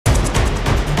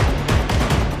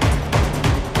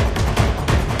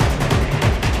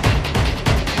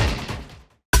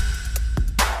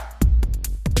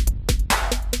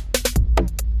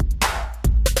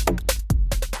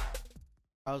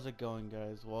How's it going,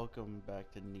 guys? Welcome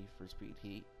back to NFS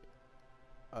Heat.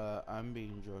 I'm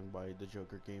being joined by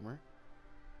DaJOKERGamer.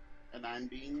 And I'm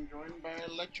being joined by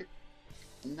Electric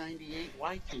 98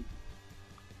 YT.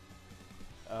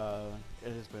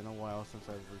 It has been a while since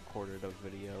I've recorded a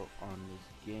video on this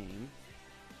game.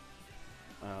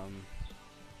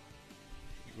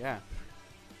 Yeah.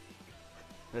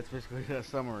 That's basically the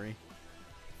summary.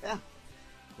 Yeah.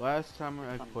 Last time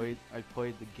I played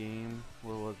the game,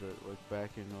 what was it? Like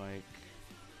back in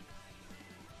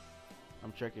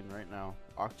I'm checking right now,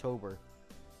 October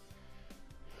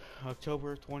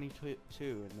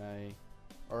 2022, and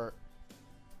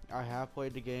I have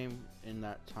played the game in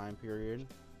that time period,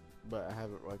 but I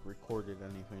haven't recorded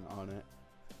anything on it.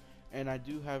 And I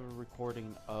do have a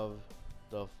recording of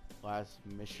the last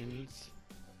missions,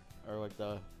 or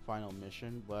the final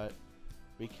mission, but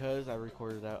because I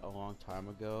recorded that a long time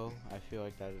ago, I feel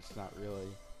like that it's not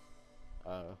really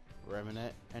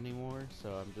remnant anymore,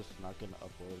 so I'm just not gonna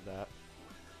upload that.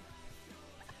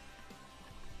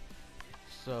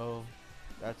 So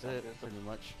that's it, pretty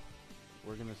much.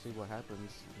 We're gonna see what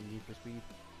happens in Need for Speed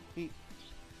Heat.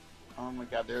 Oh my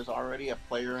god, there's already a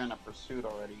player in a pursuit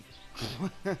already.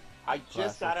 I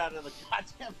just got out of the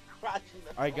goddamn garage.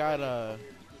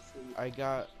 I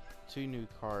got two new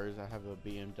cars. I have a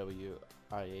BMW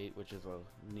i8, which is a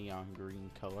neon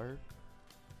green color.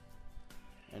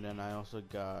 And then I also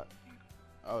got,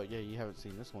 oh yeah, you haven't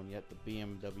seen this one yet, the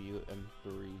BMW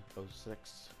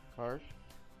M306 car.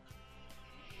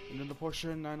 And then the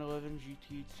Porsche 911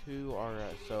 GT2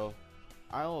 RS. So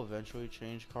I'll eventually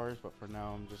change cars, but for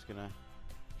now I'm just gonna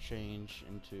I'm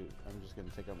just gonna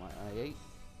take out my i8.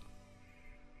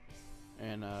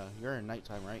 And you're in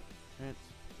nighttime, right, Chance?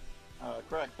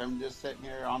 Correct. I'm just sitting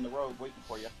here on the road waiting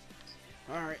for you.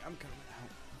 Alright, I'm coming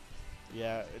out.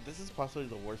 Yeah, this is possibly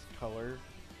the worst color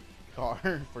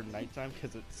car for nighttime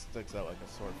because it sticks out like a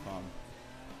sore thumb.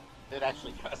 It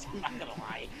actually does, I'm not gonna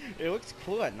lie. It looks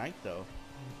cool at night though.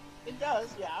 It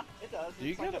does, yeah, it does. Do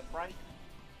you like a bright...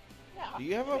 Yeah, do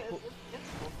you have a... It's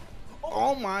cool.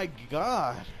 Oh my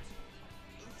god!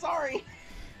 Sorry!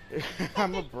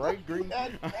 I'm a bright green...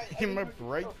 I'm a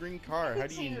bright green car. How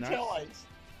do you not...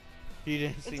 You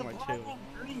didn't see my tail.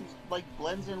 Green,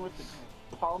 blends in with the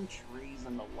palm trees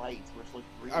and the lights, which look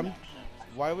green action.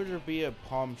 Why would there be a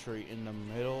palm tree in the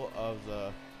middle of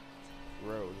the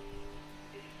road?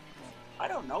 I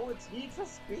don't know. It's Need for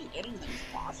Speed. Anything's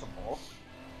possible.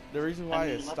 The reason why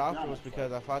it stopped was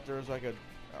because I thought there was I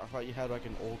thought you had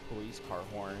an old police car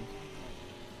horn.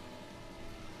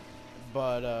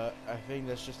 But I think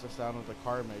that's just the sound of the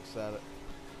car makes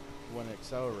when it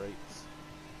accelerates.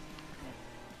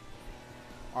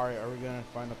 Alright, are we gonna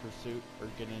find a pursuit or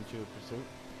get into a pursuit?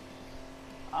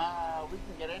 We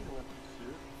can get into a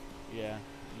pursuit. Yeah.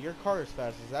 Your car is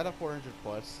fast. Is that a 400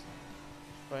 plus?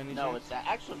 By any no, chance? It's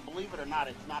actually, believe it or not,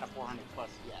 it's not a 400 plus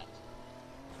yet.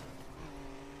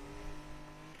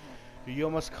 You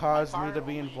almost caused me to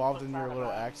be involved in your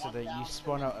little accident. You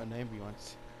spun out an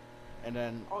ambulance. And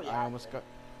then I almost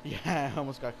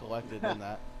got collected in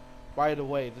that. By the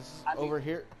way, this is over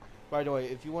here. By the way,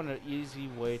 if you want an easy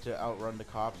way to outrun the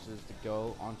cops is to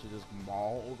go onto this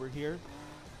mall over here.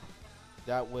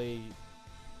 That way,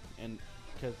 and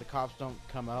because the cops don't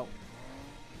come out.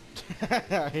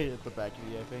 I hit the back of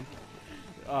you, I think.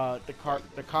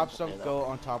 The cops don't go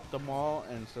on top of the mall,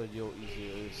 and so you'll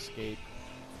easily escape.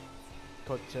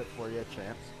 Quick tip for you,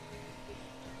 Chance.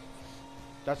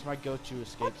 That's my go-to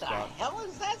escape spot. What the hell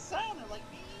is that sounding like?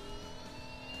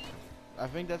 I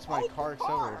think that's my car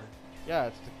accelerator. Yeah,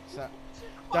 it's the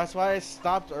that's why I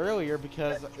stopped earlier,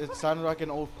 because it sounded like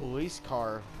an old police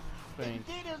car thing.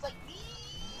 It was like...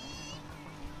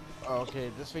 Okay,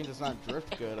 this thing does not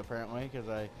drift good apparently, because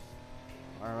I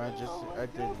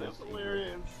did this.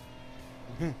 Hilarious.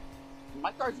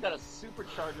 My car's got a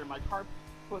supercharger. My car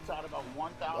puts out about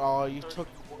 1,000. Oh, you took...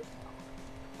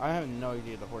 I have no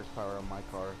idea the horsepower on my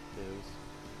car is.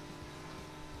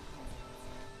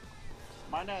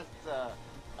 Mine has,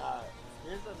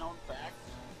 here's a known fact.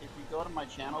 If you go to my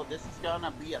channel, this is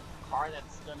gonna be a car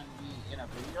that's gonna be in a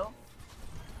video.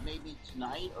 Maybe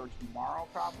tonight or tomorrow,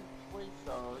 probably.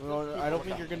 So. Well, I don't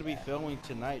think you're gonna be filming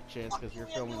tonight, Chance, because you're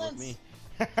filming with me.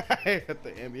 I hit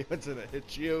the ambulance and it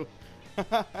hit you.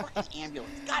 Fucking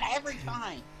ambulance. God, every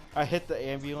time. I hit the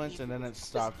ambulance and then it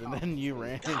stopped, and then you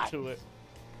ran into it.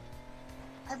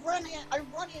 I run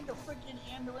into freaking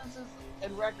ambulances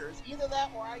and wreckers. Either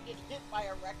that or I get hit by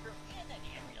a wrecker and an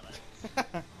ambulance.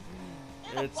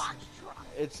 And a box truck.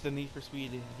 It's the Need for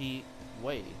Speed Heat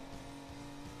way.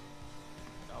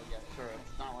 Oh yeah, sure.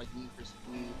 It's not like Need for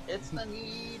Speed. It's the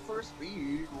Need for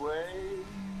Speed way.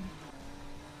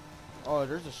 Oh,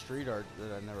 there's a street art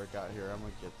that I never got here. I'm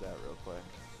gonna get that real quick.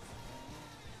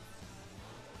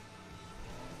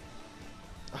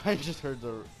 I just heard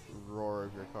the roar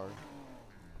of your car.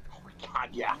 Oh my god,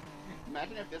 yeah.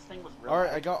 Imagine if this thing was real.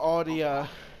 Alright, I got all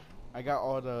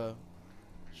the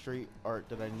street art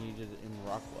that I needed in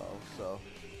Rockwell, so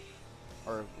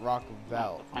or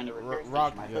Rockville.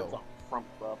 Rockville.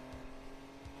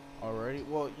 Alrighty.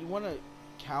 Well, you wanna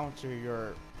counter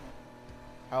your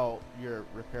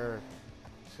repair,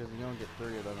 because you don't get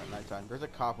 3 of them at nighttime. There's a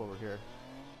cop over here.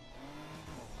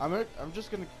 We're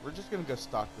just gonna go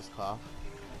stalk this cop.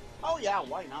 Oh yeah,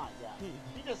 why not? Yeah,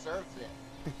 he deserves it.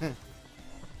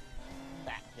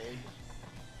 Fat pig.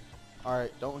 All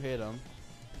right, don't hit him.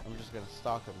 I'm just gonna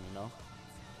stalk him, you know.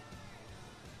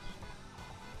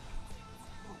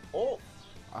 Oh,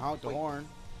 I honked the horn.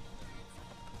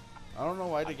 I don't know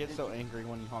why they get so angry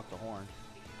when you honk the horn.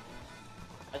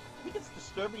 I think it's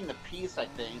disturbing the peace. I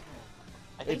think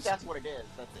that's what it is.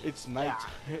 It's night.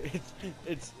 Yeah.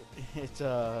 It's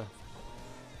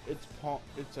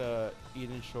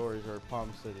Eden Shores or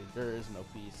Palm City. There is no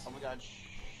peace. Oh my god,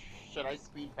 should I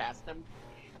speed past him?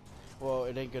 Well,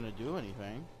 it ain't gonna do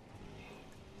anything.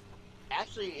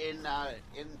 Actually, in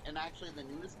actually the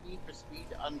newest Need for Speed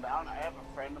Unbound, I have a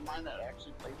friend of mine that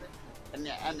actually plays it,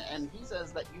 and he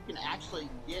says that you can actually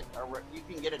get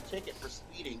a ticket for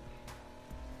speeding.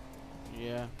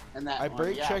 Yeah. And that I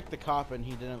checked the cop and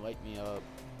he didn't light me up.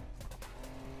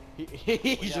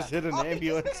 He just hit an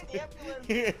ambulance.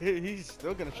 He's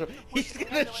still gonna shove. He's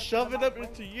gonna shove it up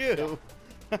into you.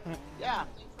 Yeah,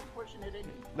 thanks for pushing it in.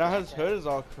 Now his hood is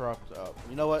all corrupt up.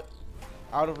 You know what?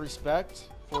 Out of respect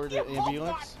for the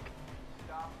ambulance.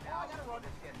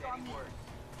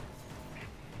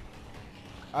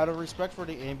 Out of respect for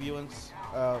the ambulance,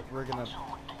 we're gonna.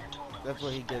 That's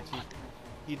what he gets.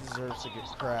 He deserves to get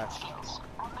crashed.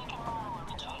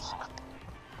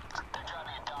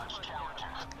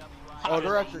 Oh,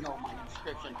 they're actually. Know my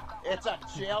description. It's a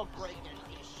jailbreak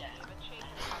edition.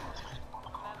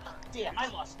 Damn, I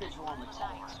lost visual on the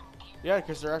car. Yeah,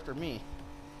 because they're after me.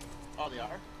 Oh, they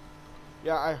are?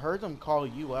 Yeah, I heard them call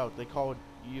you out. They called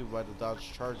you by the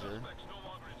Dodge Charger.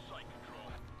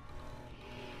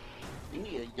 You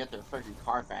need to get their freaking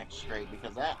Carfax straight,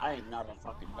 because I am not a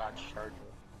fucking Dodge Charger.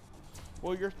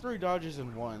 Well, you're 3 Dodges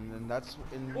in 1, and that's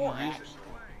in.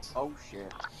 Oh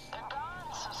shit. They're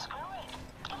gone, so screw it.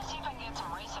 Let's see if I can get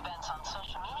some race events on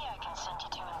social media I can send you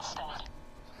to instead.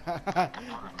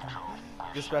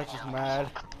 Dispatch is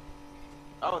mad.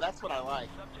 Oh, that's what I like.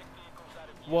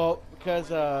 Well, because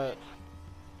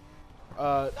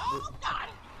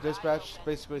dispatch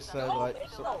basically said like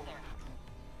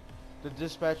the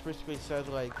dispatch basically said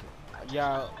like,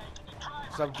 yeah,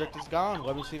 subject is gone.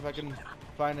 Let me see if I can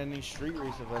find any street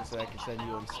race events that I can send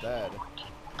you instead.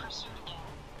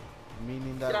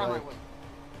 Meaning that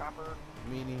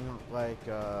like,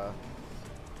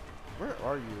 where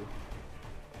are you?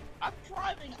 I'm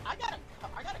driving. I got a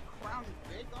Crown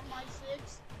Vic on my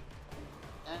 6,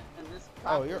 and this.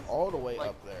 Oh, you're all the way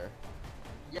up there.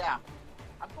 Yeah,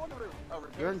 I'm going to a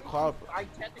repair. You're in Cloud. I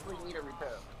technically need a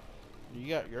repair.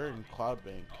 You're in Cloud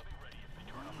Bank.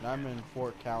 And I'm in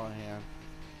Fort Callahan.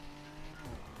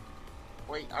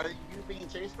 Wait, are you being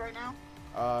chased right now?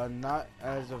 Not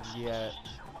as of yet.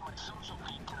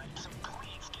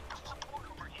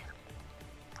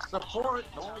 Support.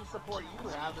 The only support you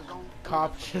have is on.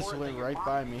 Cop just went right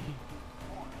by me.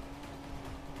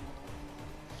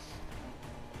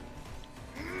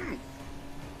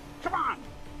 Come on!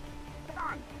 Come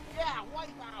on! Yeah, wipe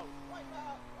out! Wipe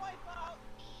out! Wipe out!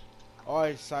 Oh,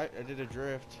 I did a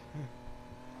drift.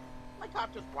 My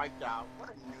cop just wiped out. What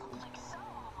a noob.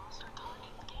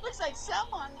 Looks like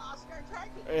someone lost their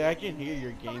target. Hey, I can hear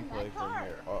your gameplay from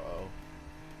here. Uh-oh.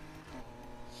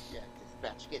 Yeah,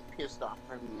 dispatch, get pissed off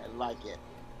from me. I like it.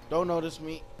 Don't notice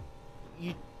me.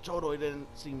 You totally didn't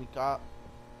see me, cop.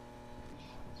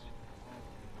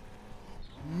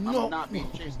 No. I'm not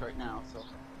being chased right now, so.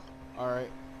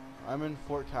 Alright. I'm in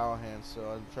Fort Callahan,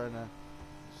 so I'm trying to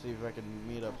see if I can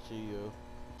meet up to you.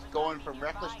 Going from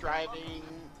reckless driving,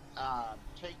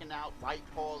 taking out light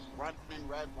poles, running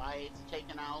red lights,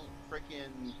 taking out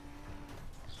freaking.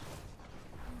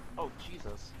 Oh,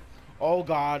 Jesus. Oh,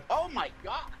 God. Oh, my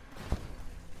God.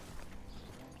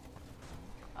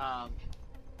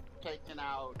 Taking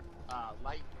out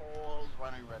light poles,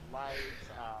 running red lights,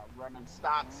 running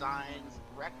stop signs,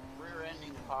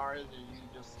 rear-ending cars, as you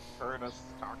just heard us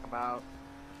talk about.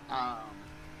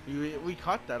 We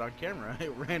caught that on camera.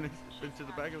 It ran into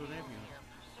the back of an ambulance.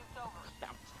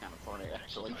 That was kind of funny,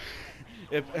 actually.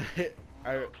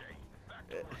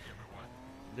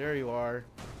 There you are.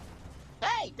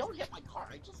 Hey, don't hit my car.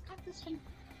 I just got this thing.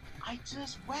 I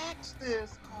just waxed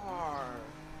this car.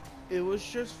 It was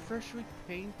just freshly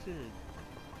painted.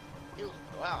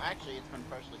 Well, actually, it's been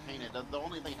freshly painted. The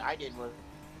only thing I did was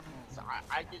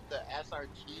I did the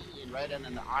SRT in red and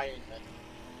then the eye.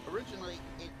 Originally,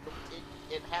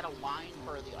 it had a line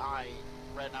for the eye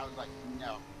red, and I was like,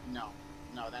 no,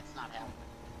 that's not happening.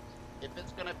 If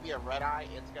it's gonna be a red eye,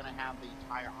 it's gonna have the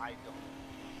entire eye filled.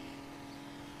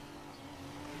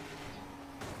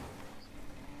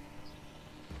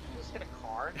 You just hit a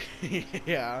car.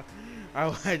 Yeah,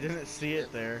 I didn't see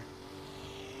it there.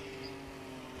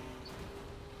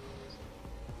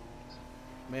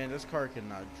 Man, this car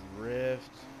cannot drift.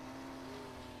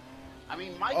 I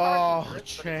mean, my car can drift,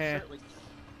 Chan. but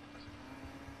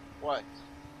what?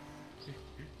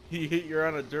 You're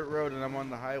on a dirt road and I'm on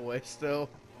the highway still.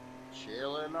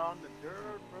 Chilling on the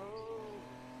dirt road.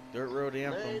 Dirt road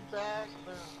anthem. Laid back,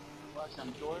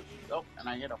 fucking George. Oh, and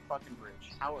I hit a fucking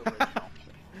bridge. How original.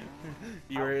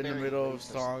 You were in the middle of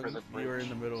song. You were in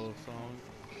the middle of song.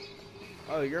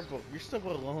 Oh, you're still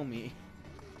below me.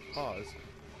 Pause.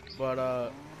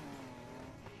 But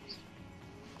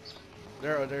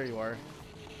there you are.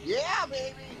 Yeah,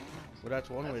 baby. Well, that's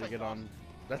one way to get on.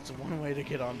 That's one way to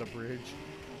get on the bridge.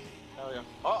 Hell yeah.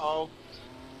 Uh-oh.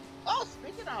 Oh,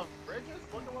 speaking of bridges,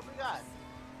 look at what we got.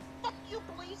 Fuck you,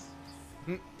 police.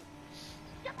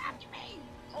 Get after me.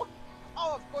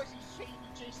 Oh, of course he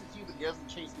chases you, but he doesn't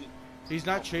chase me. He's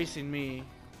not chasing me.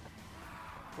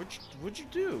 What'd you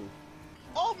do?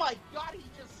 Oh my God, he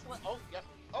just slipped. Oh, yep.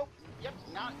 Oh, yep.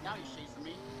 Now he's chasing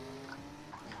me.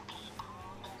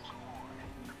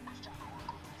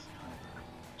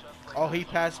 Oh, he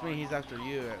passed me. He's after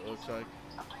you. It looks like.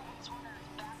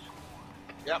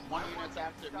 Yep, 1 unit's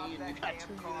after me, and you got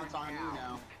 2 units on me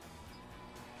now.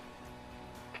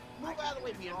 Move out of the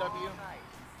way, BMW.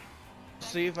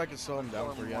 See if I can slow him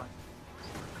down for you.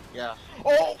 Yeah.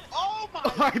 Oh! Oh my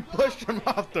I God. pushed him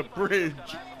off the bridge.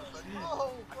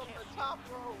 Oh, from the top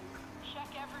row. Check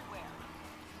everywhere.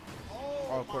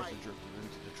 Oh, of course it drifted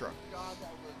into the truck. God,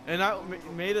 that was... And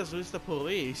that made us lose the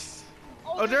police.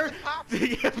 Oh, they're...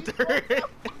 the they're...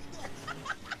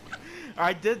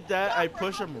 I did that. I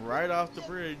pushed him right off the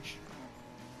bridge.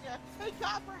 Yeah. Hey,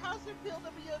 Copper, how's it feel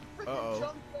to be a freaking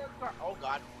junkyard car? Oh,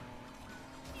 God.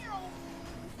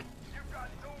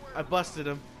 I busted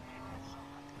him.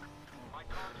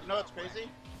 You know what's crazy?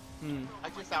 I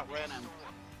just outran him.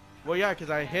 Well, yeah, because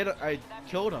I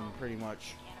killed him pretty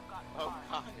much. Oh,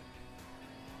 God.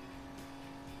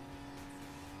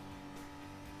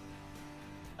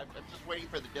 I'm just waiting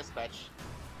for the dispatch.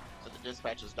 For the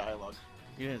dispatch's dialogue.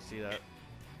 You didn't see that.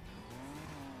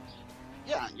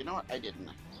 Yeah, you know what? I didn't.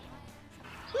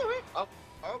 Oh,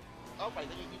 I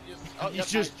think you just... Oh, You yep,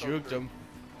 just nice, juked him.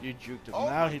 You juked him. Oh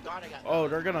Now my God, I got oh,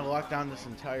 they're gonna lock down this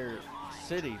entire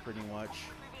city pretty much.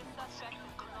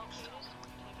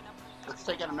 Let's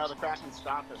take out another crack and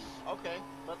stop him. Okay,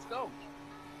 let's go.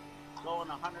 Going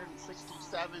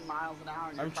 167 miles an hour,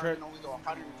 and your car can only go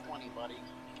 120, buddy.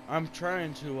 I'm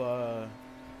trying to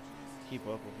keep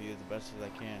up with you the best as I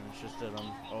can. It's just that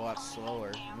I'm a lot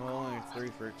slower. I'm only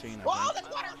 313. Oh, that's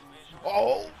water!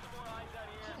 Oh!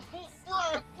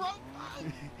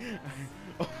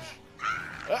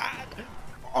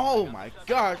 Oh my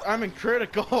gosh, I'm in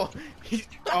critical.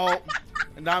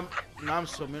 Now I'm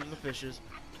swimming to the fishes.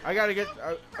 I gotta get.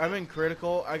 I'm in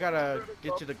critical. I gotta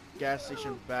get to the gas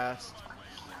station fast.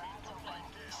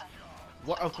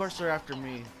 What? Of course they're after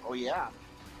me. Oh yeah.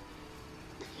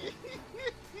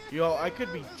 Yo, I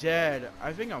could be dead.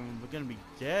 I think I'm gonna be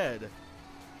dead.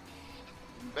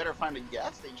 You better find a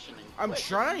gas station. I'm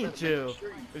trying to.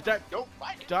 If that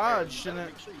Dodge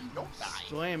shouldn't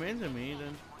slam into me,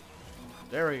 then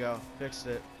there we go. Fixed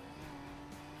it.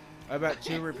 I've got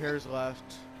 2 repairs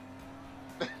left.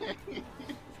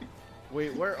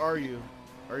 Wait, where are you?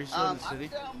 Are you still in the city?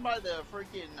 I'm down by the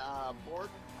freaking board.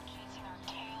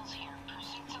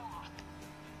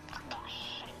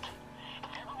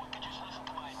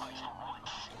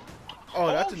 Oh,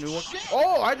 that's a new one.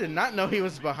 Oh, I did not know he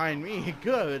was behind me.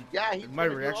 Good. Yeah, my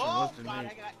reaction was to me. I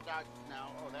got dodged now.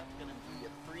 Oh, that's gonna be a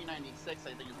 396.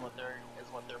 I think is what they're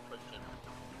pushing.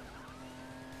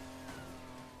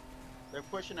 They're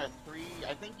pushing a 3.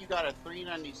 I think you got a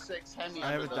 396 Hemi.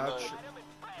 I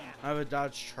have a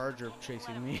Dodge Charger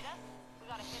chasing me.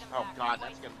 Oh God,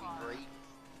 that's gonna be great.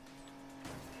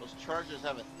 Those Chargers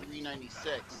have a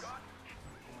 396.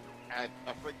 A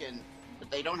freaking. But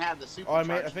they don't have the super. Oh,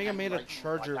 I think I made a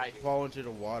Charger fall into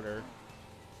the water.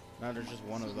 Now there's just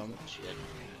one of them. Shit.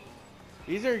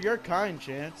 These are your kind,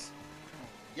 Chance.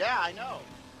 Yeah, I know.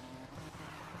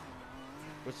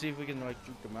 Let's see if we can like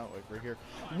juke him out like right here.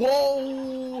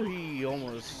 Whoa! He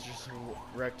almost just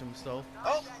wrecked himself.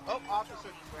 Oh, officer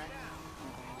just wrecked.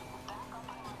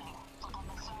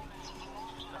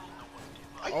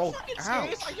 Are you fucking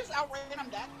serious? I just outran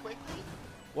him that quickly?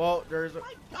 Well, there's a... Oh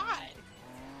my god!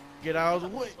 Get out of the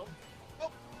way!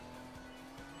 Oh.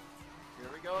 Here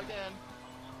we go again.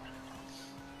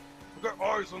 We got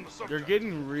eyes on the subject. They're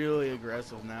getting really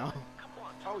aggressive now.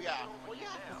 Oh yeah. Well yeah,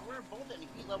 because we're both at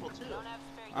heat level 2.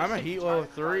 I'm at heat level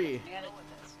 3.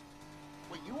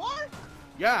 Wait, you are?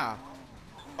 Yeah.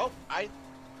 Oh, I'm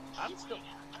still...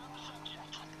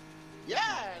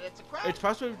 Yeah, it's a crowd. It's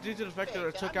possibly due to the fact that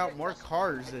I took out more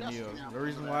cars than you. The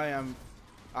reason why I'm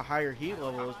a higher heat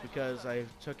level is because I've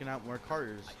taken out more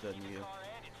cars than you.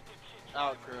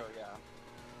 Oh, true, yeah.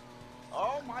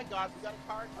 Oh my god, we got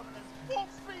a car coming in full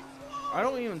speed. Whoa! I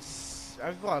don't even...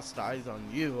 I've lost eyes on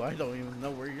you. I don't even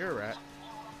know where you're at.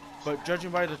 But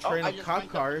judging by the train of cop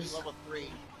cars...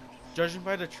 Judging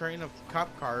by the train of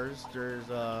cop cars, there's,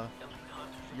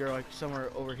 you're like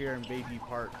somewhere over here in Baby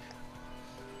Park.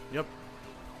 Yep.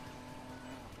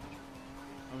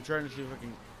 I'm trying to see if I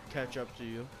can catch up to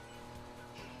you.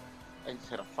 I just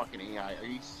hit a fucking AI. Are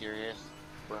you serious?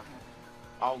 Bro?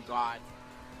 Oh god.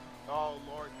 Oh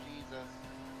Lord Jesus.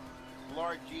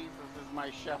 Lord Jesus is my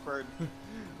shepherd.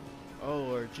 Oh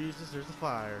Lord Jesus, there's a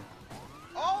fire.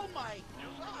 Oh my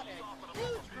god, a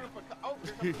huge group of oh,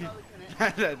 there's another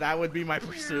unit. That would be my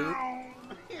pursuit.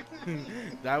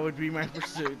 That would be my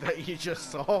pursuit that you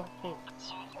just saw.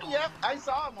 Yep, I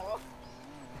saw them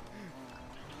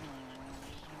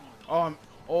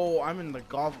all. I'm in the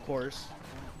golf course.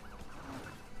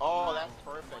 Oh, that's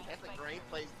perfect. That's a great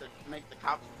place to make the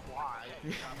cops fly.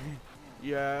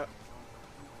 Yeah.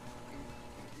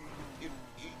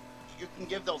 You can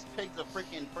give those pigs a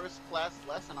freaking first class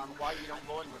lesson on why you don't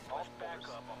go in the golf course.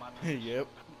 Yep.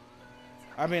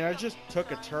 I mean, I just took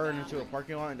a turn into a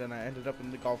parking lot and then I ended up in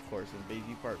the golf course in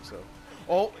Baby Park, so.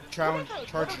 Oh, Charger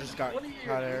just got One of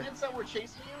your out of there. units that were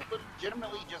chasing you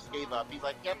legitimately just gave up. He's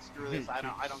like, yep, screw this. I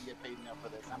don't get paid enough for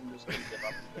this. I'm just gonna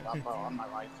give up on my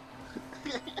life.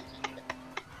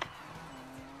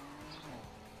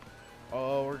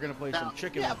 Oh, we're gonna play some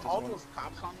chicken. You with have this all one. those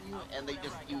cops on you, and they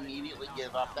just immediately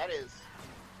give up. That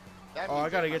Oh, I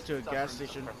gotta get to a gas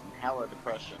station. Hella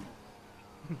depression.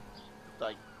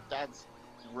 Like, that's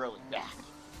really bad.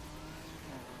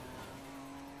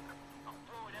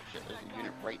 Shit, there's a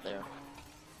unit right there.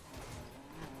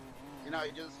 You know,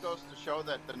 it just goes to show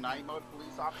that the night mode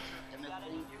police officers in this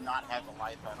thing do not have a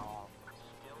life at all.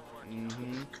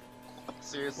 Mm-hmm.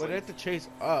 Seriously. Well, they have to chase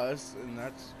us, and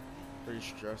that's pretty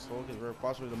stressful because we're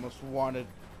possibly the most wanted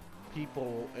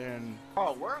people in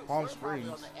Palm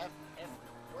Springs.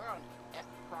 We're on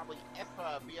probably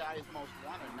FBI's most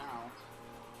wanted now.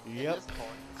 Yep.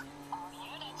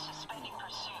 Unit suspending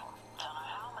pursuit. Don't know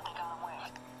how, but they got away.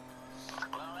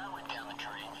 Well, that went down the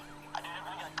drain. I did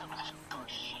everything I could with this good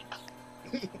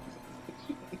shit.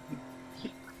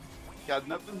 God,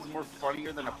 nothing's more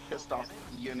funnier than a pissed off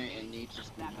unit in Need for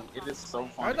Speed. It is so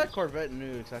funny. I thought Corvette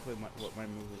knew exactly what my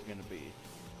move was gonna be.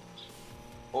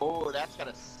 Oh, that's got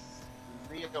a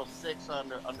 306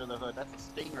 under the hood. That's a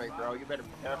Stingray, bro. You better be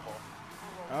careful.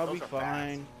 I'll be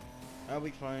fine. I'll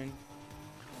be fine.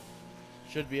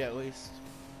 Should be at least.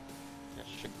 It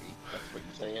should be. That's what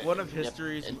you say. One of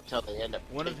history's until they end up.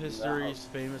 One of history's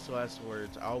famous last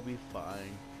words. I'll be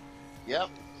fine. Yep.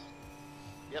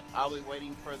 Yep. I'll be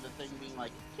waiting for the thing being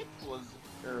like, Kitpool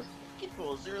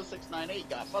 0698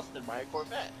 got busted by a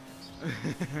Corvette.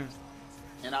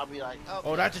 And I'll be like,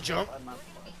 oh, that's a jump.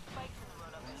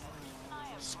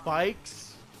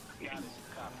 Spikes?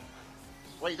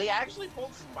 Wait, they actually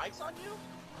pulled spikes on you?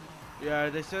 Yeah,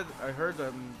 they said, I heard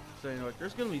them saying, like,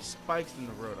 there's gonna be spikes in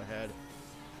the road ahead.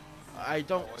 I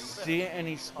don't see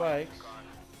any spikes.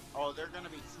 Oh, they're gonna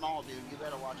be small, dude. You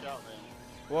better watch out then.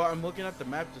 Well, I'm looking at the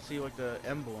map to see, like, the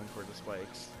emblem for the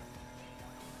spikes.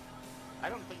 I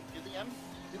don't think,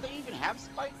 do they even have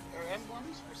spikes or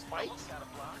emblems for spikes?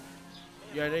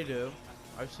 Yeah, they do.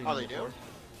 I've seen them before. Do?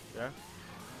 Yeah.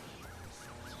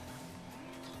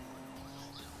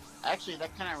 Actually,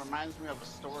 that kind of reminds me of a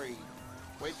story.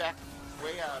 Way back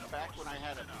when I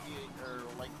had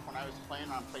like when I was playing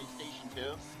on PlayStation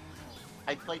 2,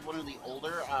 I played one of the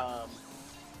older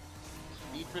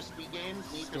Need for Speed games,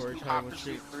 Need for Speed Hot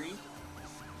Pursuit 3.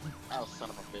 Oh, son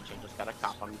of a bitch! I just got a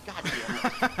cop on me. God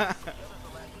damn it!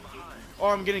 Oh,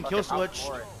 I'm getting kill switch.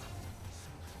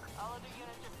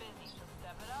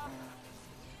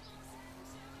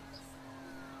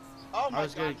 Oh my I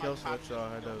was getting God, kill switch, so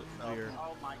I had to veer.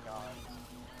 Oh my god.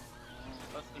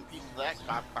 Rest in peace to that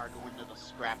cop car going to the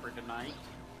scrapper tonight.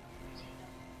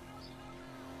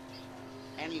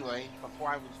 Anyway, before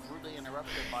I was rudely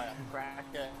interrupted by a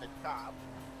crackhead cop.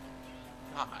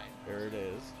 God. There it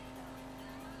is.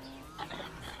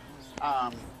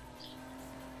 I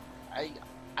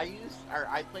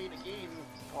played a game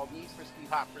called Need for Speed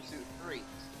Hot Pursuit 3.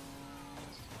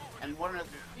 And one of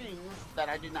the things that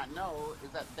I did not know is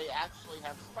that they actually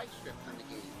have spike strips in the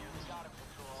game.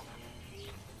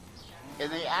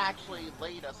 And they actually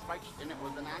laid a spike, and it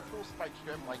was an actual spike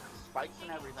strip, like spikes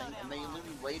and everything, and they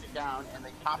literally laid it down, and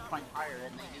they topped my tire,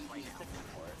 and they gave me a ticket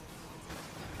for it.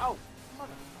 Oh,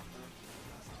 motherfucker.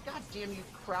 God damn you,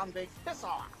 Crown Big, piss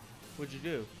off! What'd you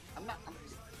do? I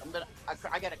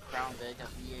got a Crown Big at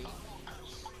V8.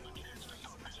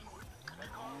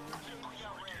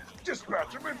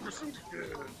 Dispatch, I'm in pursuit.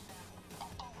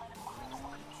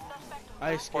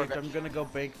 I escaped. I'm gonna go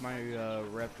bank my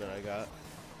rep that I got.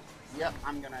 Yep,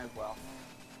 I'm gonna as well.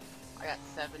 I got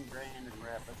 $7 grand in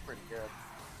rep. That's pretty good.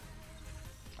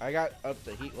 I got up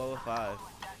to heat level 5.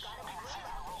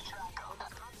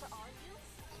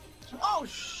 Oh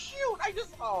shoot! I was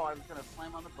gonna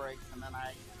slam on the brakes and then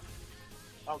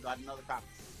oh god, another cop.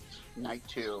 Night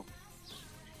 2.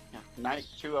 Yeah, night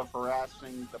 2 of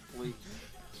harassing the police.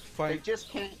 They just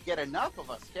can't get enough of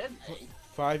us, can they?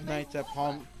 5 Nights at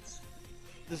Palm.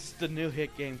 This is the new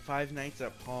hit game. 5 Nights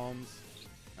at Palm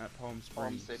Springs.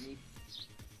 Palm City.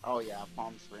 Oh yeah,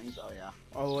 Palm Springs. Oh yeah.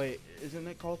 Oh wait, isn't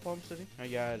it called Palm City? Oh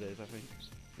yeah, it is. I think.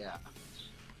 Yeah.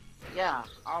 Yeah.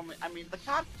 I mean, the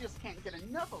cops just can't get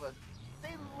enough of us.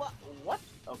 They love what?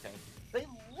 Okay. They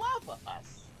love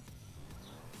us.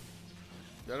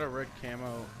 Is that a red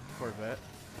camo Corvette?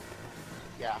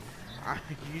 Yeah.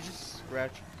 You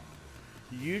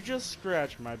just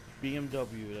scratched my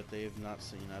BMW that they have not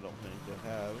seen. I don't think they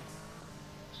have.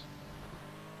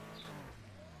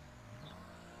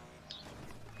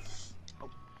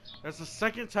 That's the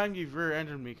second time you've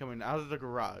rear-ended me coming out of the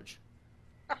garage.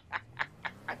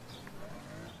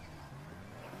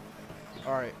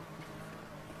 Alright.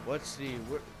 Let's see.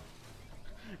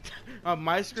 On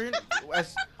my screen,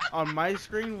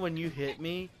 when you hit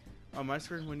me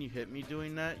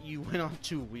doing that, you went on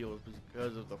 2 wheels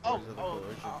because of the force of the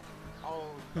collision.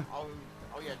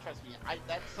 Yeah, trust me.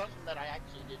 That's something that I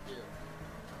actually did do.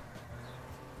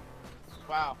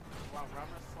 Wow,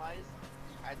 Runner Slice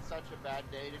had such a bad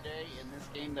day today in this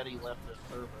game that he left the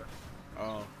server.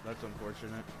 Oh, that's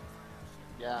unfortunate.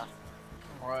 Yeah.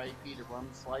 R.I.P. to Rum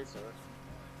Slicer.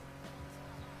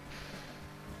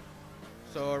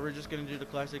 So are we just gonna do the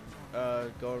classic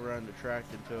go around the track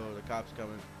until the cops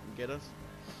come and get us?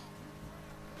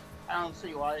 I don't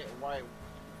see why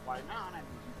not. I mean,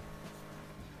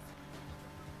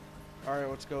 alright,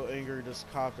 let's go anger this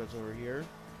cop that's over here.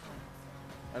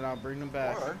 And I'll bring them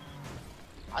back. Or,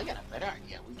 I got a better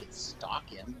idea. We could stalk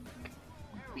him.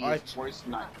 Be his worst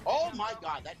night. Oh my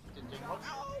god, that didn't take much.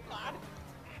 Oh god.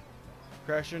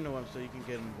 Crash into him so you can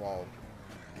get involved.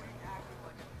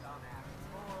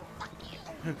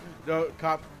 No,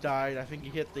 cop died. I think he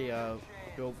hit the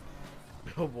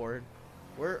billboard.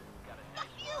 Where?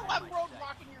 I'm road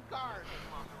blocking your car.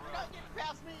 You're not getting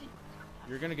past me.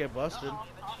 You're gonna get busted.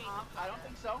 I don't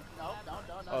think so. No.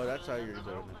 Oh, that's how you're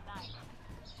doing it.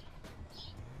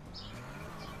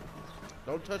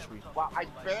 Don't touch me. Wow, I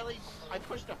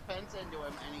pushed a fence into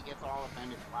him and he gets all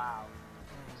offended. Wow.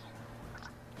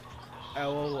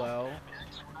 LOL.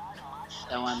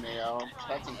 LMAO.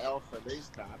 That's an L for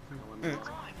these cops.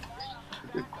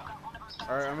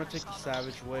 Alright, I'm gonna take the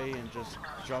savage way and just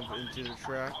jump into the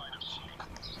track.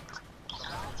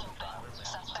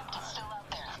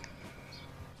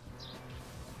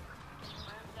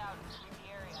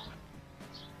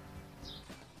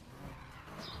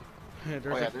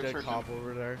 There's a dead cop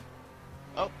over there.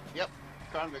 Oh, yep.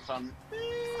 Convicts on.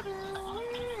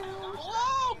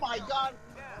 Oh my god!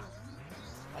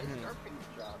 I surfing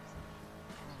jobs.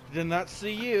 Did not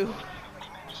see you.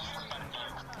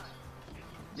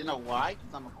 You know why?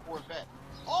 Because I'm a Corvette.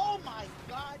 Oh my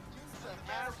god, Dukes of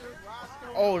Hazzard,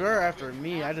 Roscoe. Oh, they're after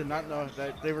me. I did not know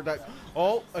that they were that.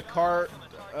 Oh, a car,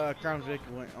 Crown Vic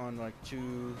went on like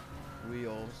 2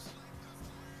 wheels.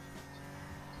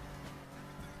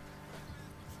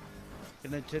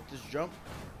 Can they hit this jump?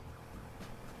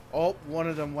 Oh, one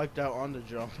of them wiped out on the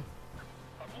jump.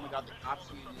 Oh my god, the cops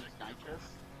use nitrous?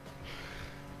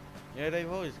 Yeah,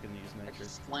 they've always gonna use I nitrous.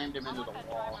 just slammed him into the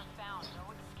wall.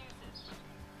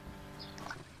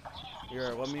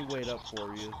 Here, let me wait up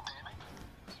for you.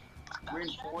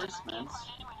 Reinforcements?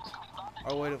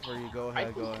 I'll wait up for you. Go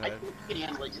ahead, go ahead. I think you can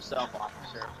handle it yourself,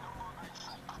 officer.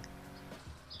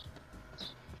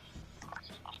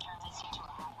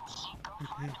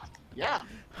 Yeah.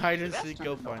 Hide and seek,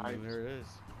 go find him. There it is.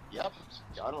 Yep.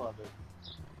 Gotta love it.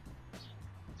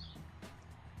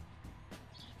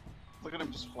 Look at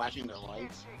them just flashing their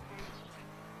lights.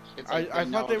 It's I like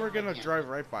thought they were they gonna can't- drive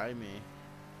right by me.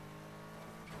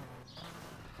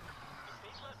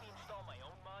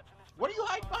 What are you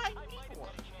hiding behind me for?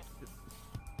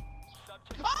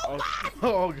 Oh, God!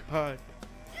 oh god.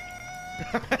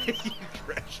 You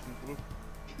crashed.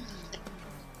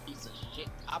 Piece of shit,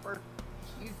 copper.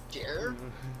 You dare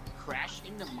crash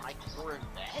into my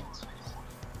Corvette?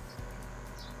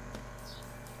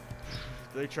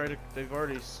 They've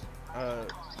already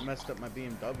messed up my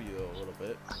BMW a little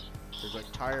bit. There's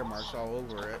like tire marks all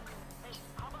over it.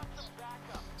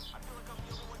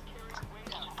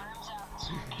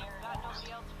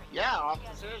 Yeah,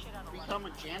 officers, become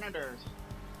a janitor.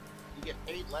 You get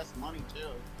paid less money too.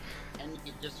 And you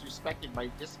get disrespected by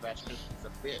dispatch because she's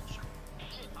a bitch.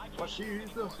 Well,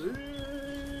 she's a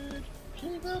bitch.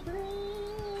 She's a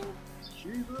bitch.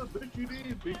 She's a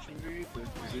bitchity, bitchity, bitchity,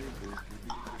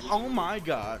 bitchity. Oh my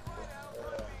god.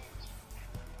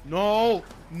 No!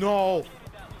 No!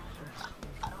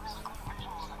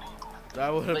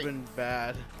 That would have been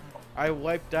bad. I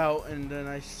wiped out and then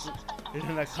and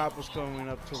then a cop was coming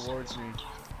up towards me.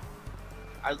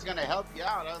 I was gonna help you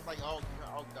out. I was like, oh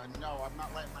god, no, I'm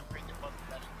not letting my freaking bus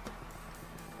get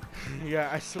it. Yeah,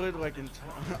 I slid like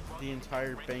the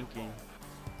entire banking.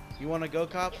 You wanna go,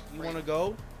 cop? You wanna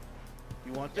go?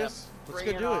 You want this? Let's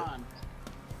go do it.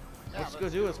 Yeah, Let's go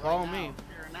do it. Follow me.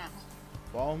 Here and now.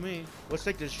 Follow me. Let's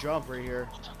take this jump right here.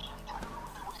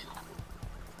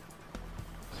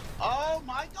 Oh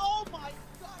my god, I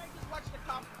just watched a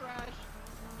cop crash.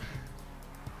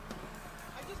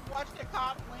 I just watched a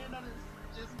cop land on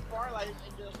his bar light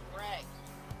and just wreck.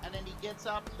 And then he gets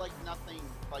up like nothing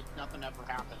ever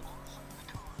happened.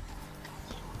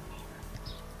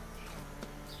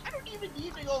 I don't even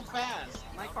need to go fast.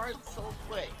 My car is so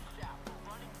quick.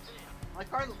 My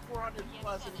car's a 400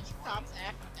 plus and these cops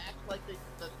act like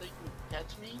that they can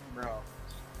catch me, bro.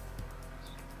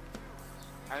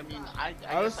 I mean,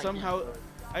 I somehow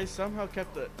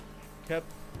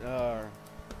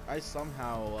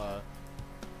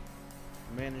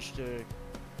managed to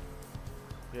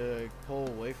pull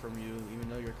away from you, even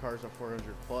though your car's a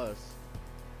 400 plus.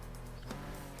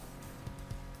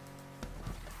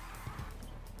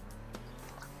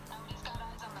 Nobody's got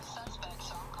eyes on the suspect,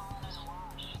 so I'm calling it a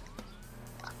wash.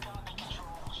 Copy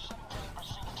control,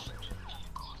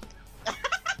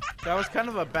 73%. That was kind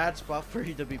of a bad spot for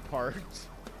you to be parked.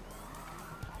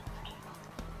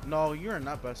 No, you are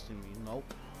not busting me. Nope.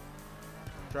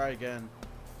 Try again.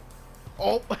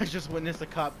 Oh, I just witnessed a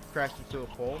cop crash into a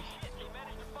pole.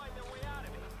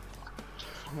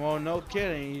 Well, no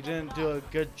kidding. You didn't do a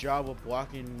good job of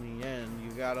blocking me in.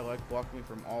 You gotta like block me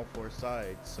from all four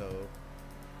sides. So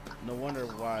no wonder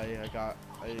why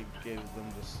I gave them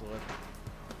the slip.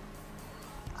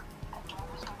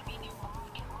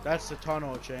 That's the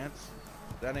tunnel, Chance.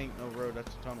 That ain't no road.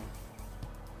 That's a tunnel.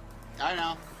 I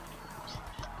know.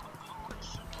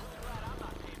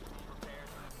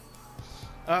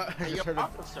 I just heard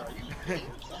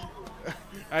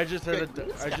I just heard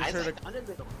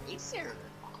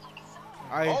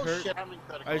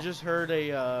I just heard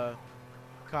a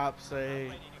cop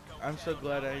say, "I'm so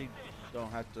glad I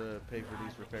don't have to pay for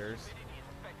these repairs."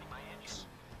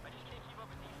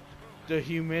 The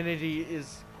humidity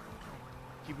is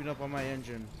keeping up on my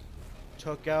engine.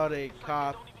 Took out a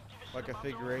cop like a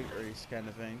figure eight race kind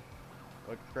of thing,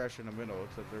 like a crash in the middle,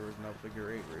 except there was no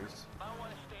figure eight race.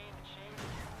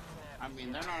 I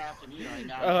mean, they're not after me right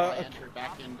now. I enter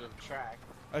back into the track.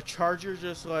 A Charger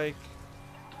just like,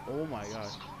 oh my god,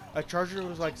 a Charger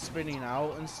was like spinning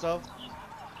out and stuff.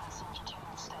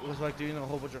 It was like doing a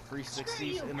whole bunch of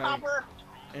 360s,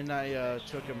 and I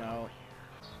took him out.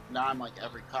 Now I'm like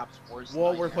every cop's worst.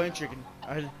 Well, we're playing chicken.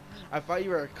 I thought you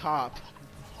were a cop.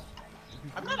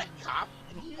 I'm not a cop.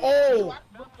 Do Oh!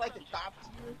 I look like a cop to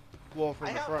you? Well, from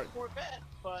the front. I have a Corvette,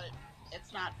 but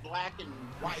it's not black and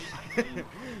white. It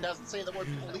doesn't say the word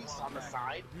police on the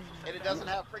side, and it doesn't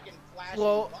have freaking flashing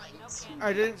lights.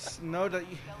 I didn't know that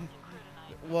you...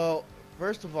 Well,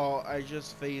 first of all, I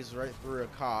just phased right through a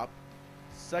cop.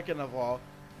 Second of all,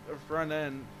 the front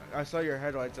end, I saw your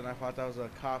headlights and I thought that was a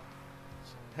cop's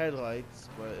headlights,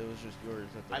 but it was just yours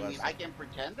at the I mean, I can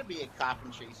pretend to be a cop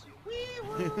and chase you. Wee woo,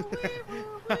 wee woo,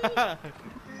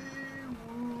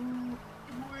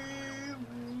 wee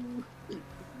woo,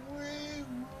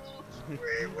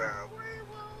 wee woo, wee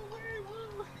woo, wee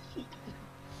woo.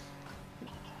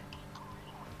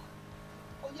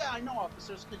 Oh yeah, I know,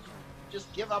 officers. Could you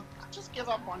just give up? Just give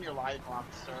up on your life,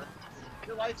 officer.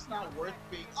 Your life's not worth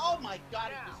being. Oh my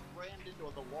God! It just ran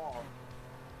into the wall.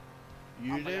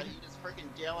 You my did? God, you just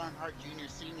freaking Dale Earnhardt Jr.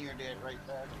 Senior did right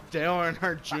there. Dale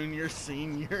Earnhardt Jr.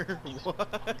 Senior?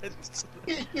 What?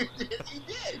 He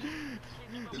did.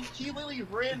 He literally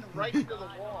ran right into the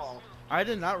wall. I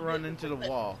did not run into the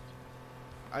wall.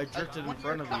 I drifted in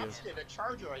front of you. Did a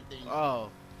Charger, I think. Oh.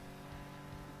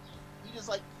 He just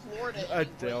like floored it. A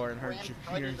And Dale ran Earnhardt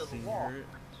right Jr. into the wall. Senior.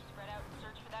 Spread out and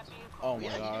search for that vehicle. Oh my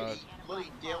Yeah, god. he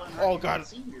literally Dale Earnhardt Oh, Jr. God.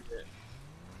 Senior did.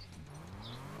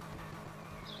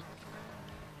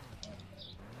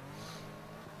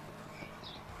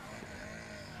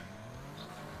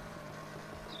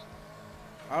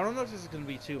 I don't know if this is going to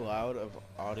be too loud of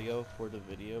audio for the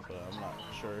video, but I'm not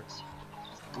sure.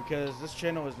 Because this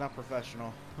channel is not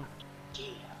professional.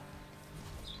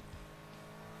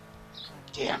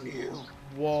 Damn you.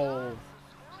 Whoa.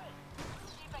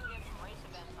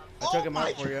 I took him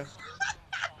out for you.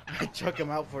 I took him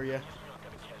out for you.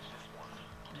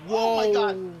 Whoa. Oh my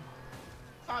god.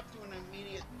 Cop doing an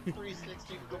immediate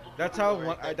 360. That's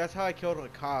how I killed a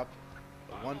cop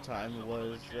one time,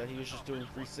 was that he was just doing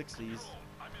 360s.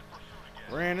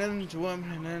 Ran into him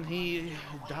and then he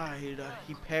died.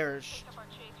 He perished.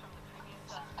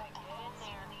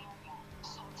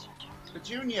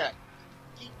 Petunia,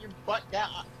 keep your butt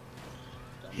down.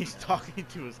 He's talking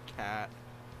to his cat.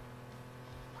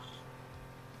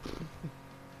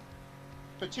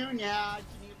 Petunia,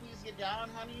 can you please get down,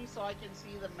 honey, so I can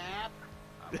see the map?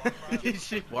 He's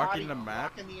just walking the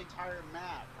map. Walking the entire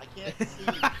map. I can't see.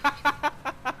 Your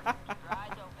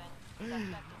eyes open.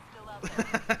 Suspect is still out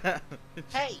there.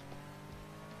 Hey!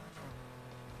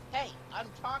 Hey, I'm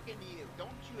talking to you. Don't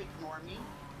you ignore me.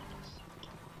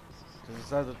 This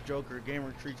is how the Joker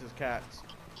gamer treats his cats.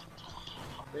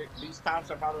 These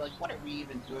cops are probably like, what are we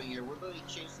even doing here? We're literally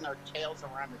chasing our tails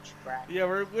around the track. Yeah,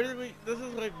 this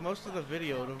is like most of the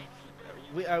video.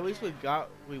 At least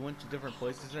we went to different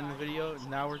places in the video.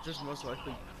 Now we're just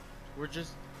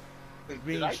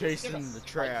being chased in the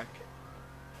track.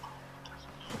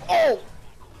 Oh!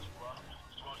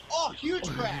 Oh, huge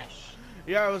crash!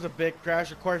 Yeah, it was a big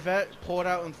crash. A Corvette pulled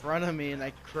out in front of me and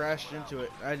I crashed into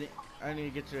it. I need to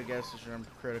get to the gas station. I'm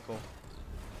critical.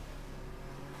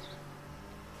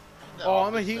 Oh,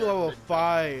 I'm a heat level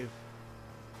 5.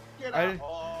 Get out.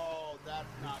 Oh, that's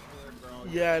not good, bro.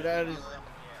 Yeah, that is.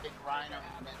 Big rhino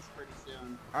events pretty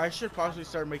soon. I should possibly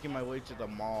start making my way to the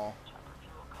mall.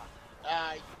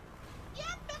 Yeah,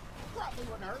 that probably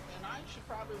wouldn't hurt, and I should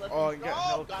probably let Oh, I these got go.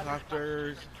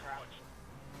 helicopters.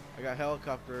 I got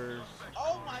helicopters.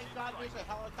 Oh my god, there's a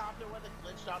helicopter with a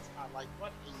glitch shot. I'm like,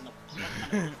 what in the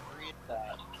what kind of free is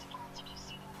that?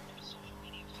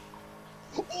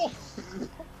 Oh!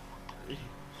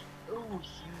 Ooh.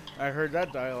 I heard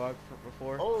that dialogue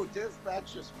before. Oh,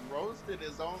 Dispatch just roasted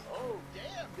his own. Oh,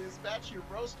 damn, Dispatch, you're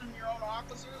roasting your own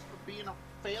officers for being a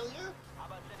failure? How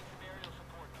about sending some aerial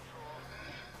support,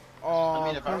 Control? Oh, I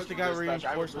mean, if I first was they got Dispatch,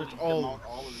 I would reinforcements. really Oh, demote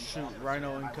all of these shoot, officers,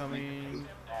 Rhino and I would make incoming.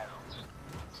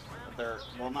 their,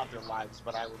 well, not their lives,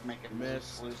 but I would make a Miss.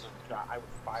 exclusive shot. I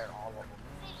would fire all of them.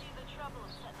 Saves you the trouble of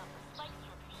setting up the spike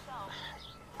strip yourself.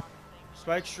 One thing.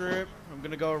 Spike strip. I'm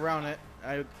gonna go around it.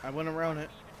 I went around it.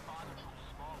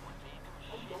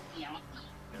 Yeah.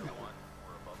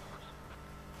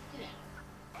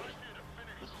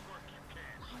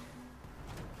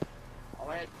 All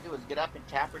I had to do was get up and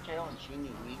tap her tail, and she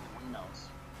knew me. Who knows?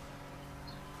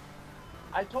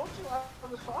 I told you I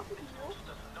was talking to you.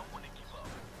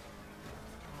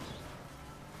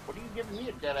 What are you giving me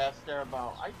a dead ass stare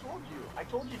about? I told you. I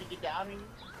told you to get down, and you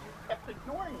kept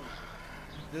ignoring me.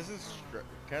 This is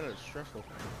kind of stressful.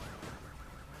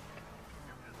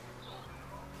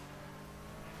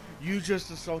 You just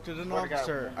assaulted an Swear to God,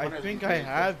 officer. I one of think these I days,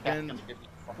 have this cat's been gonna get me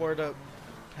fucked. for the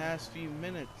past few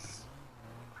minutes.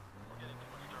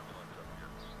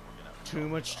 Too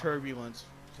much turbulence,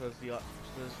 says the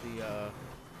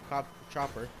cop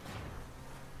chopper.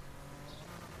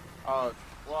 Oh,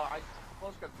 well, I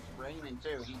suppose because it's raining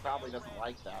too. He probably doesn't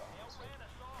like that.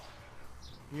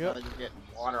 Yep. He's getting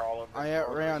water all over. I his rotors.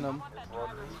 outran him. I want that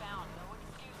driver found. No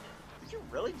excuses. Did you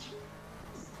really?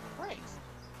 Jesus Christ.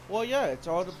 Well, yeah, it's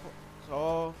all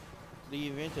the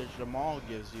advantage the mall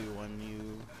gives you when you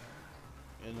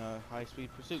in a high-speed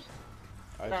pursuit.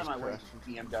 I Got just my way crashed.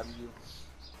 BMW.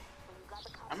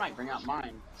 I might bring out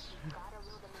mine.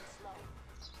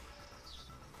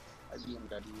 A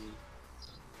BMW.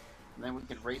 And then we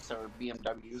could race our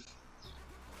BMWs.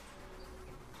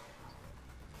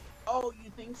 Oh, you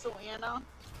think so, Anna?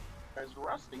 There's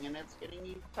rusting and it's getting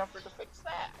even tougher to fix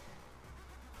that.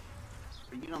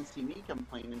 But you don't see me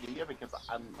complaining, do you? Because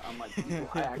I'm like, people,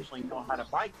 I actually know how to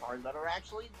buy cars that are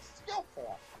actually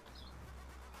skillful.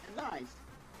 And nice.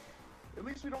 At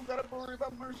least we don't gotta worry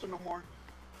about Mercer no more.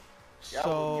 Yeah,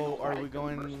 So, well, are we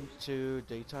going to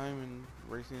daytime and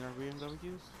racing our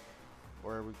BMWs?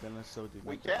 Or are we gonna still do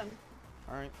We nighttime? can.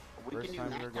 Alright, We first can do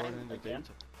time we're going nighttime into again.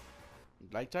 daytime.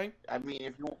 Nighttime? I mean,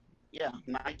 if you want, yeah,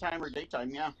 nighttime or daytime,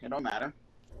 yeah, it don't matter.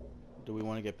 Do we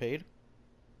want to get paid?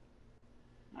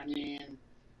 I mean,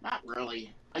 not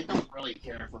really. I don't really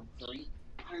care for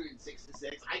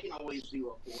 366. I can always do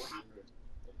a 400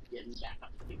 to get me back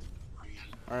up to 50 grand.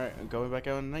 Alright, I'm going back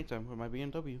out in the nighttime with my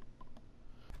BMW.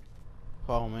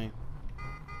 Follow me.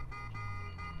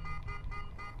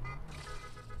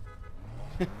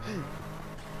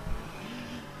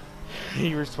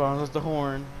 He responds with the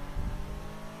horn.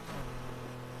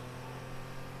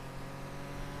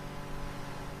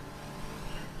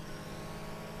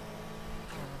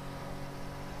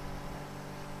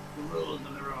 The rules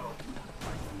of the road.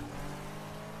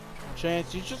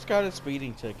 Chance, you just got a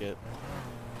speeding ticket.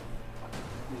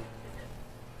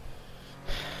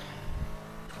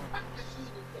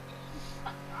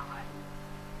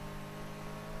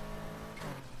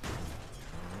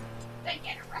 They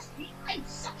get arrested. I'm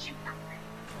suction cup.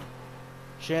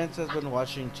 Chance has been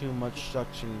watching too much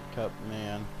Suction Cup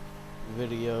Man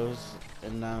videos,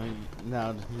 and now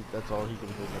that's all he can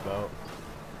think about.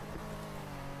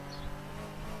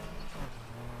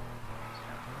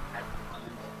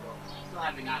 Still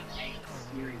haven't gotten any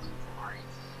series of Mario.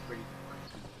 Pretty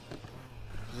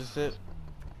good. Is this it?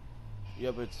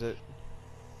 Yep, it's it.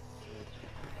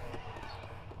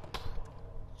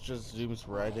 Just zooms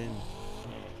right in.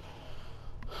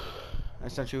 I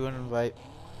sent you an invite.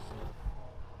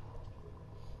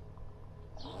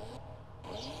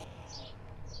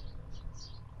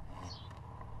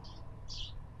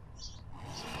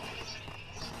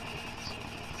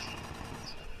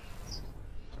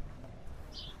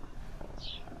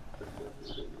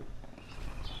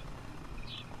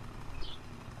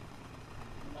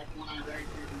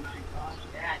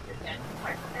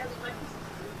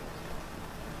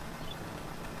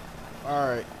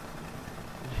 Alright.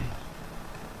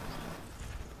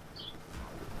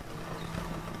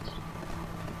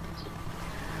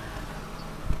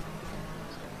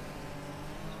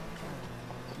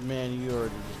 Man, you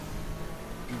already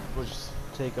just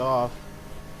take off.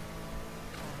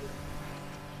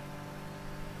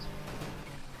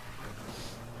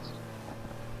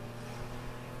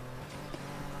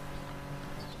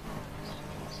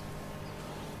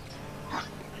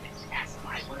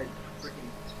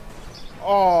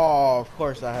 Oh, of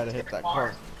course I had to hit that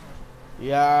car.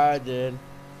 Yeah, I did.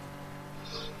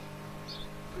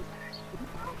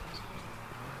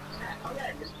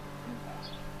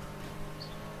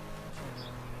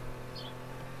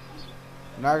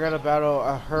 Now I gotta battle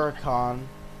a Huracan,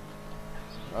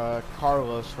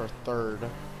 Carlos for third.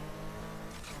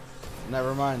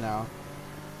 Never mind now.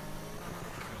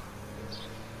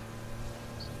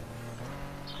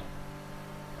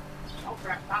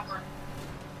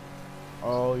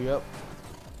 Oh, yep.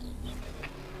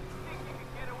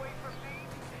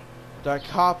 That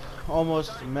cop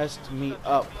almost messed me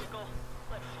up.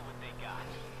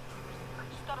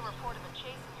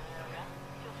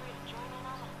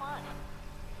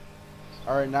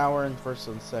 Alright, now we're in first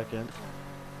and second.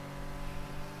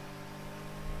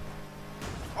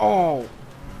 Oh!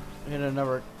 Hit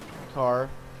another car.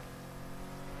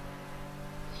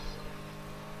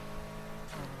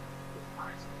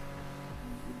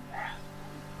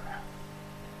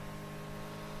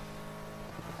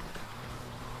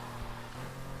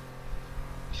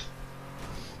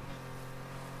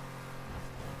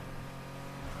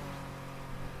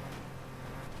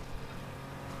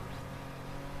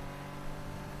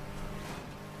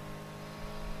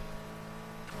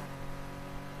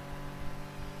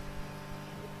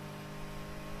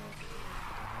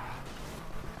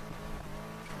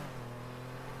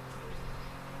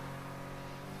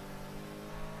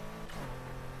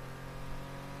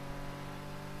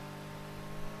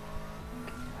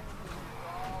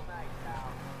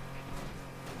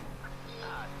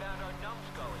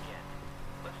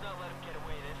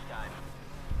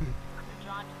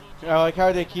 I like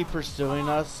how they keep pursuing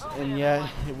us, and yet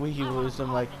we lose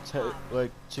them like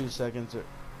 2 seconds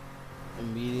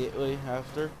immediately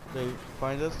after they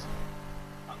find us.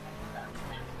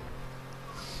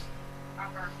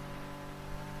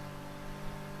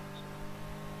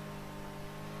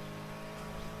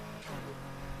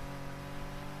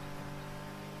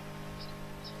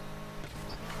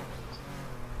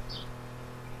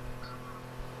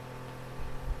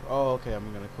 Oh, okay,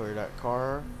 I'm gonna clear that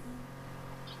car.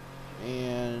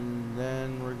 And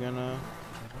then we're gonna...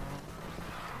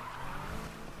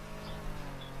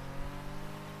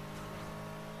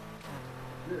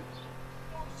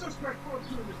 Suspect broke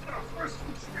through this house. First,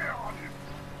 scare on him.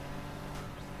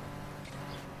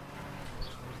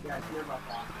 Yeah, I hear about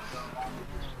that. So long as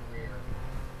it's clear.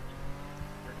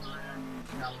 The grand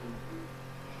nothing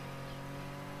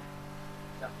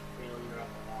except failure of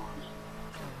the lawn.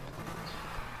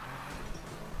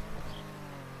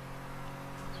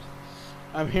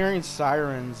 I'm hearing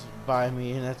sirens by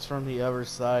me, and that's from the other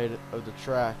side of the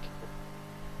track.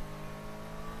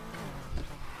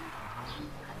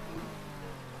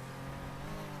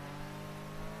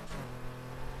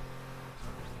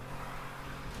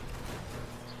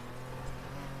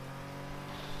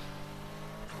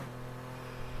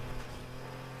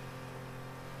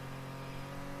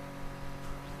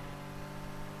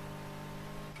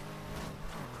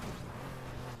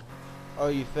 Oh,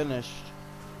 you finished.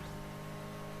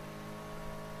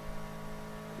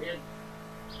 Kid.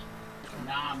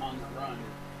 Now I'm on the run.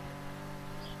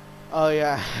 Oh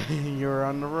yeah, you're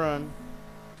on the run.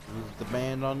 He's the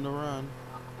band on the run.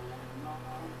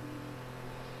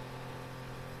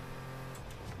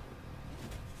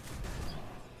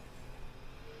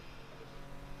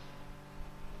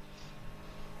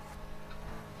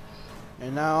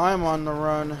 And now I'm on the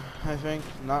run, I think.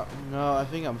 No, I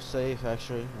think I'm safe,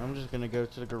 actually. I'm just gonna go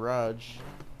to the garage.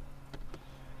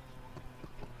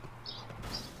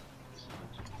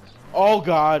 Oh,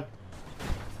 God.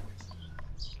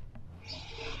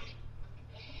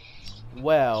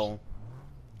 Well.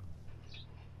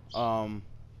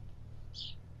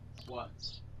 What?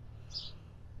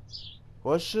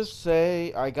 Let's just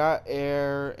say I got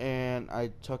air and I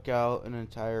took out an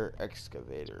entire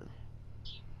excavator.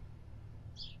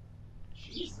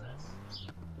 Jesus.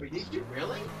 Wait, did you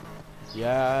really?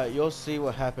 Yeah, you'll see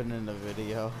what happened in the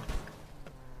video.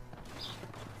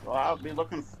 Well, I'll be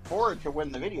looking forward to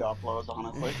when the video uploads,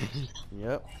 honestly.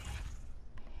 Yep.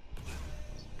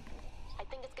 I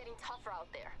think it's getting tougher out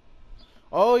there.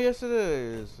 Oh, yes it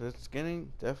is. It's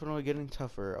definitely getting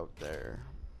tougher out there.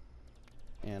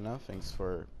 Anna, thanks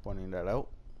for pointing that out.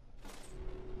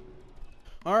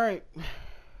 Alright.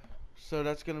 So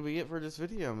that's gonna be it for this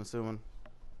video, I'm assuming.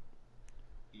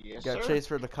 Yes, Got sir. chased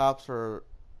for the cops for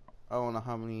I don't know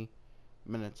how many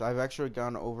minutes. I've actually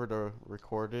gone over the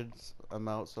recorded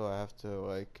amount, so I have to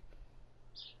like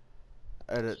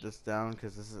edit this down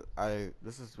because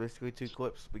this is basically 2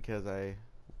 clips because I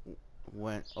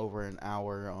went over an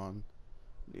hour on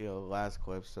the last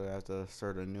clip, so I have to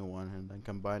start a new one and then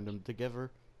combine them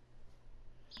together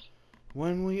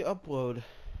when we upload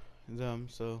them.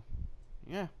 So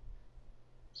yeah,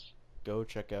 go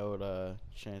check out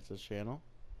Chance's channel.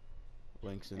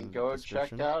 Links in And the go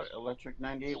description. check out Electric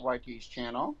 98 YT's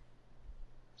channel.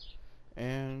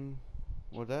 And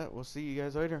with that, we'll see you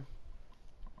guys later.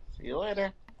 See you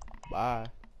later. Bye.